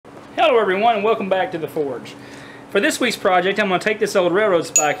Hello everyone and welcome back to the Forge. For this week's project I'm going to take this old railroad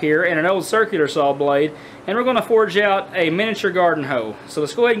spike here and an old circular saw blade and we're going to forge out a miniature garden hoe. So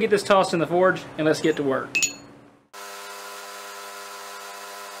let's go ahead and get this tossed in the forge and let's get to work.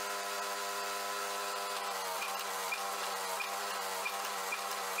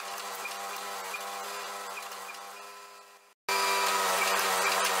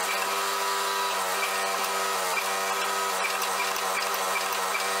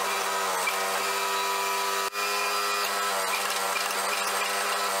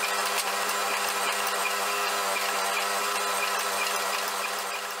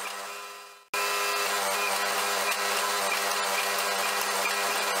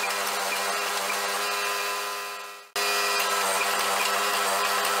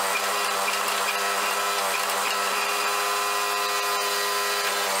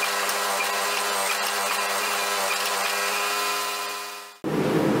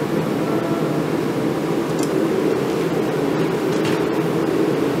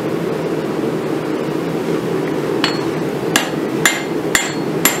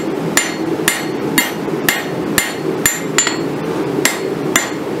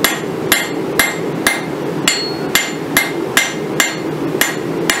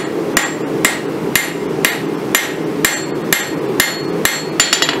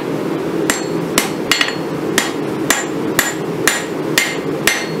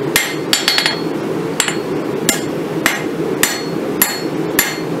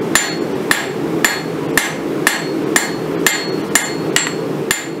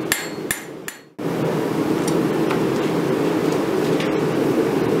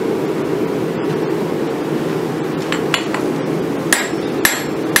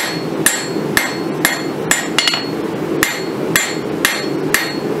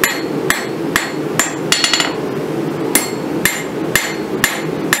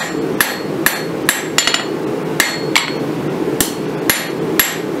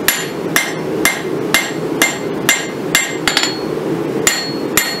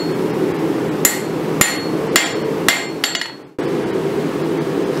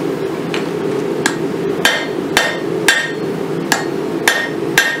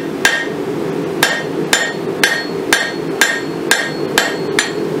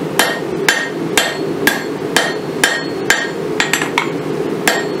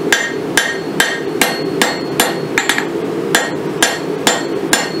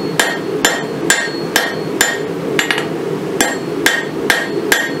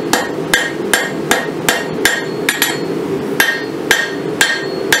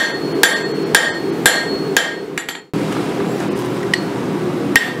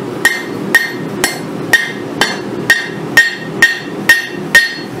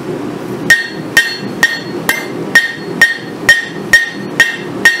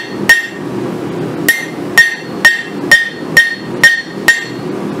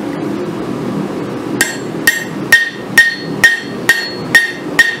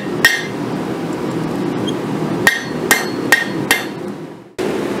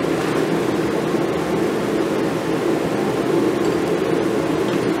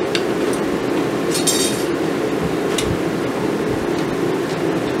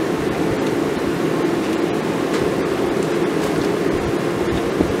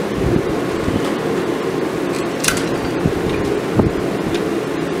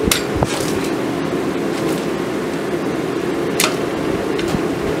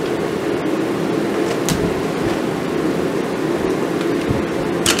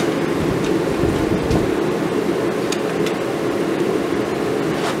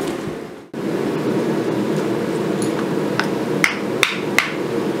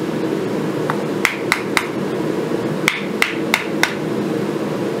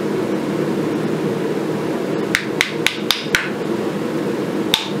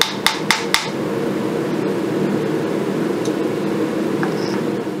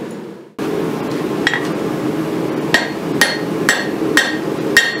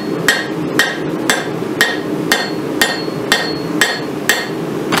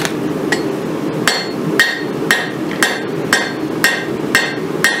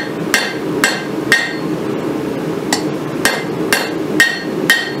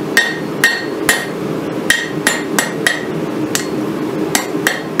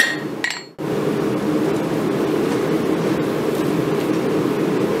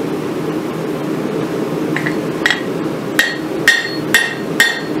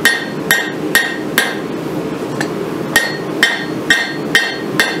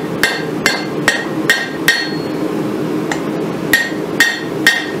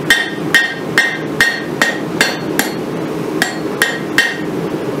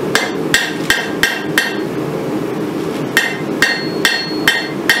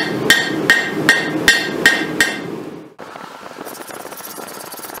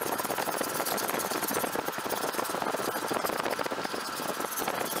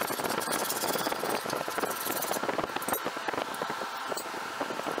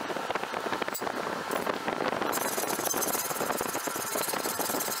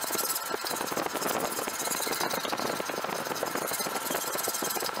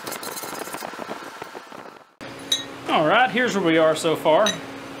 Alright, here's where we are so far.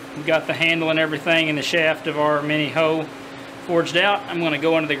 We've got the handle and everything and the shaft of our mini hoe forged out. I'm going to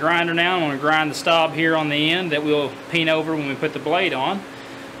go into the grinder now. I'm going to grind the stop here on the end that we'll peen over when we put the blade on.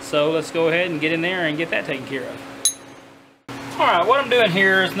 So let's go ahead and get in there and get that taken care of. Alright, what I'm doing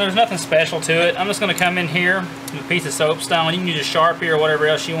here is there's nothing special to it. I'm just going to come in here with a piece of soapstone. You can use a Sharpie or whatever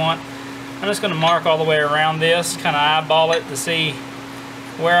else you want. I'm just going to mark all the way around this, kind of eyeball it to see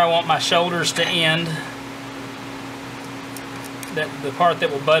where I want my shoulders to end. The part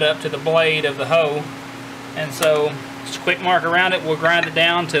that will butt up to the blade of the hoe. And so just a quick mark around it. We'll grind it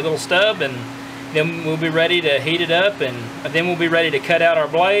down to a little stub, and then we'll be ready to heat it up, and then we'll be ready to cut out our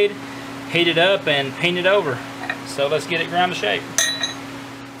blade, heat it up, and paint it over. So let's get it ground to shape.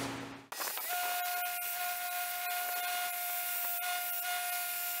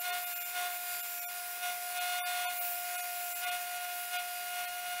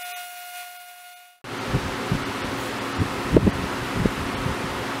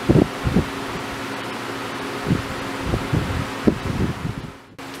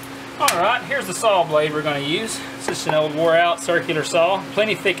 Alright, here's the saw blade we're going to use. It's just an old wore out circular saw,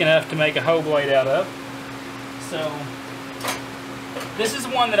 plenty thick enough to make a hoe blade out of. So, this is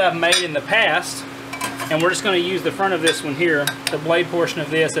one that I've made in the past, and we're just going to use the front of this one here, the blade portion of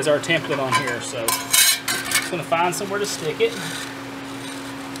this, as our template on here. So, just going to find somewhere to stick it.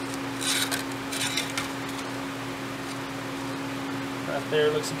 Right there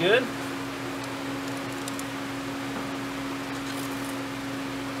looks good.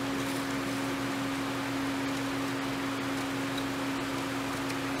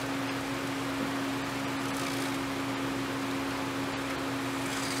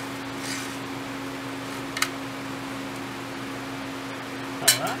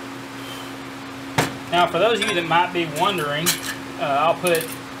 Alright. Now for those of you that might be wondering, I'll put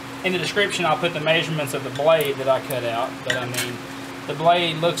in the description, I'll put the measurements of the blade that I cut out. But I mean, the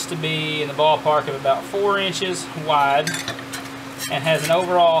blade looks to be in the ballpark of about 4 inches wide and has an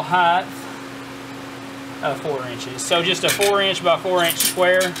overall height of 4 inches. So just a 4-inch by 4-inch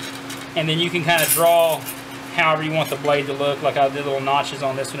square, and then you can kind of draw however you want the blade to look. Like I did little notches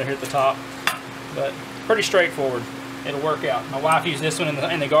on this one here at the top, but pretty straightforward. It'll work out. My wife used this one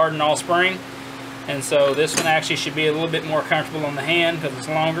in the garden all spring, and so this one actually should be a little bit more comfortable on the hand because it's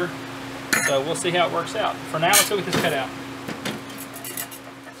longer. So we'll see how it works out. For now, let's go get this cut out.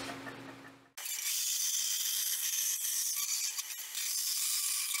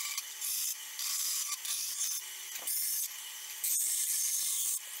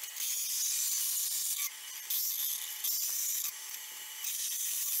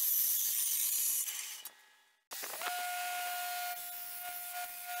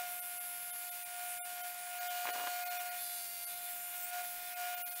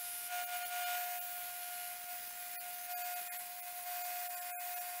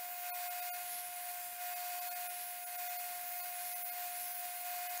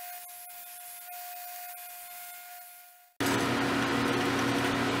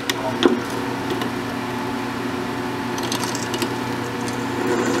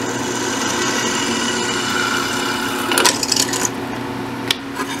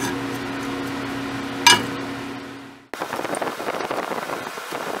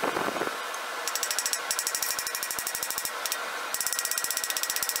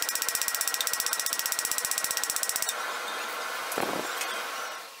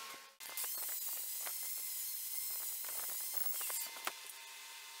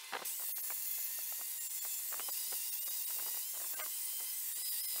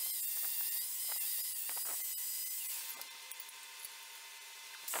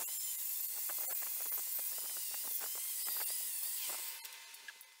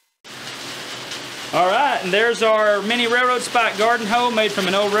 Alright, and there's our mini railroad spike garden hoe made from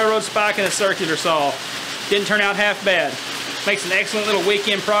an old railroad spike and a circular saw. Didn't turn out half bad. Makes an excellent little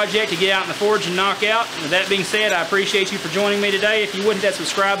weekend project to get out in the forge and knock out. And with that being said, I appreciate you for joining me today. If you would, hit that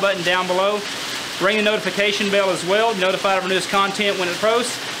subscribe button down below. Ring the notification bell as well, notified of our newest content when it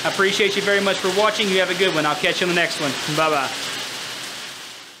posts. I appreciate you very much for watching. You have a good one. I'll catch you on the next one. Bye-bye.